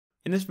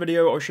In this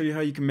video, I'll show you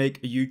how you can make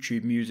a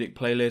YouTube music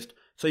playlist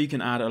so you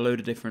can add a load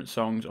of different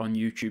songs on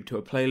YouTube to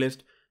a playlist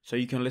so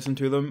you can listen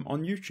to them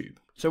on YouTube.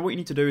 So what you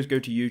need to do is go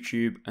to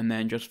YouTube and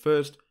then just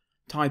first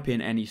type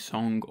in any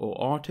song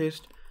or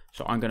artist.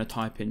 So I'm going to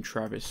type in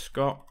Travis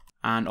Scott,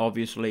 and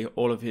obviously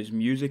all of his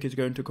music is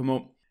going to come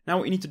up. Now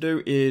what you need to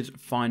do is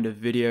find a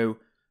video.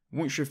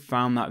 Once you've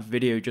found that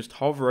video, just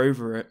hover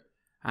over it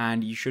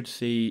and you should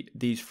see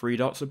these three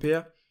dots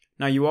appear.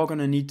 Now you are going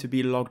to need to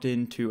be logged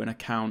into an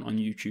account on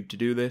YouTube to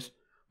do this.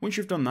 Once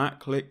you've done that,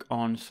 click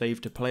on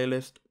Save to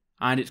Playlist,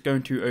 and it's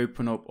going to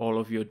open up all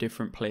of your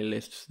different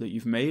playlists that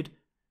you've made.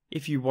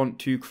 If you want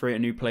to create a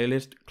new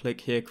playlist,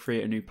 click here,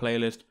 Create a New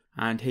Playlist,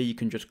 and here you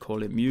can just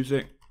call it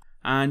Music.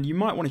 And you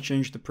might want to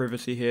change the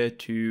privacy here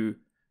to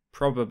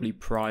probably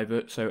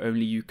private, so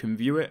only you can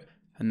view it,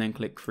 and then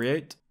click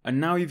Create. And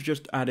now you've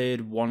just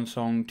added one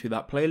song to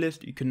that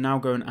playlist. You can now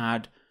go and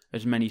add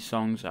as many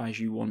songs as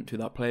you want to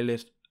that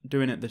playlist,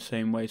 doing it the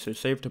same way. So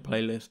save to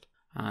playlist,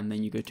 and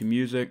then you go to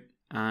music,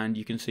 and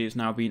you can see it's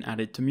now been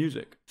added to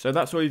music. So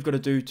that's all you've got to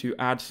do to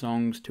add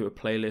songs to a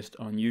playlist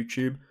on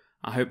YouTube.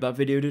 I hope that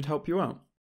video did help you out.